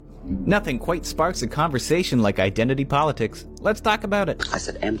Nothing quite sparks a conversation like identity politics. Let's talk about it. I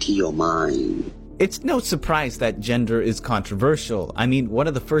said empty your mind. It's no surprise that gender is controversial. I mean, one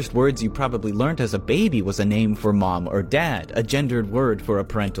of the first words you probably learned as a baby was a name for mom or dad, a gendered word for a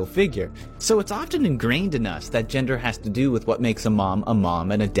parental figure. So it's often ingrained in us that gender has to do with what makes a mom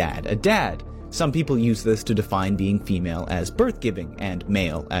and a dad a dad. Some people use this to define being female as birth-giving and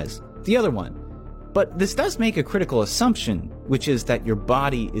male as the other one. But this does make a critical assumption, which is that your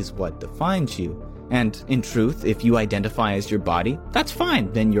body is what defines you. And in truth, if you identify as your body, that's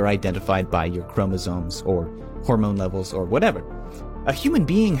fine. Then you're identified by your chromosomes or hormone levels or whatever. A human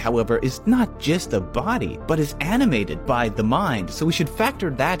being, however, is not just a body, but is animated by the mind, so we should factor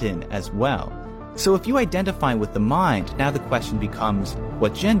that in as well. So if you identify with the mind, now the question becomes,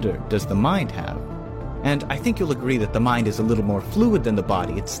 what gender does the mind have? And I think you'll agree that the mind is a little more fluid than the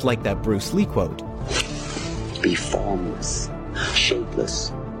body. It's like that Bruce Lee quote. Be formless,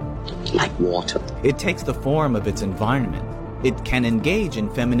 shapeless, like water. It takes the form of its environment. It can engage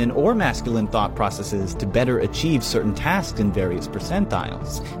in feminine or masculine thought processes to better achieve certain tasks in various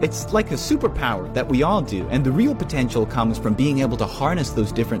percentiles. It's like a superpower that we all do, and the real potential comes from being able to harness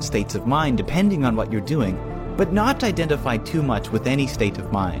those different states of mind depending on what you're doing, but not to identify too much with any state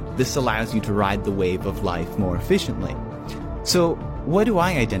of mind. This allows you to ride the wave of life more efficiently. So, what do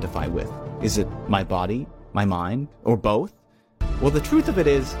I identify with? Is it my body, my mind, or both? Well, the truth of it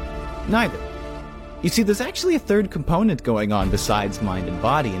is, neither. You see, there's actually a third component going on besides mind and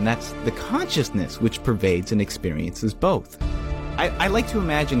body, and that's the consciousness which pervades and experiences both. I like to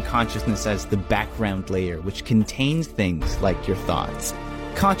imagine consciousness as the background layer which contains things like your thoughts.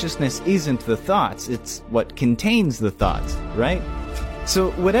 Consciousness isn't the thoughts, it's what contains the thoughts, right?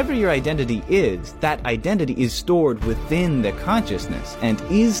 So whatever your identity is, that identity is stored within the consciousness and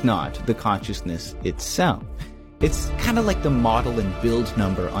is not the consciousness itself. It's kind of like the model and build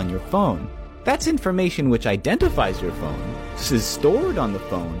number on your phone. That's information which identifies your phone. This is stored on the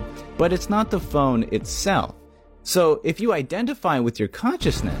phone, but it's not the phone itself. So if you identify with your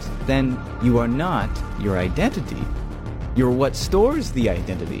consciousness, then you are not your identity. You're what stores the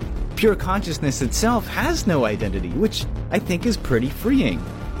identity. Pure consciousness itself has no identity, which I think is pretty freeing.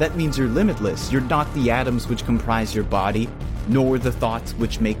 That means you're limitless. You're not the atoms which comprise your body, nor the thoughts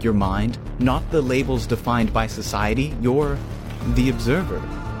which make your mind, not the labels defined by society. You're the observer,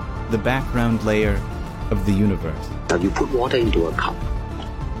 the background layer of the universe. Now you put water into a cup,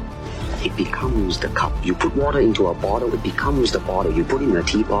 it becomes the cup. You put water into a bottle, it becomes the bottle. You put it in a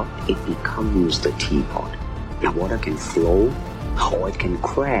teapot, it becomes the teapot. Now water can flow or it can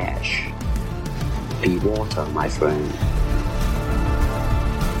crash. Be water, my friend.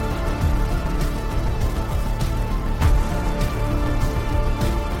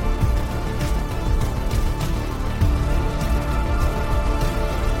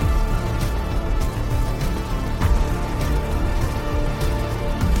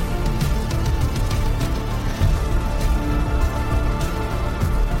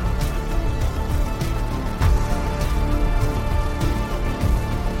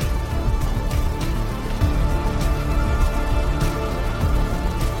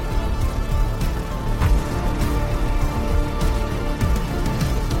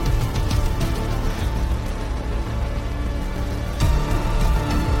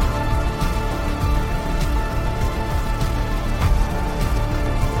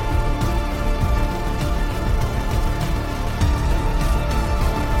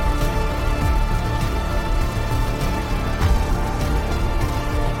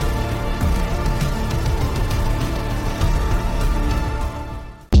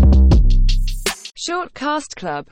 Shortcast Club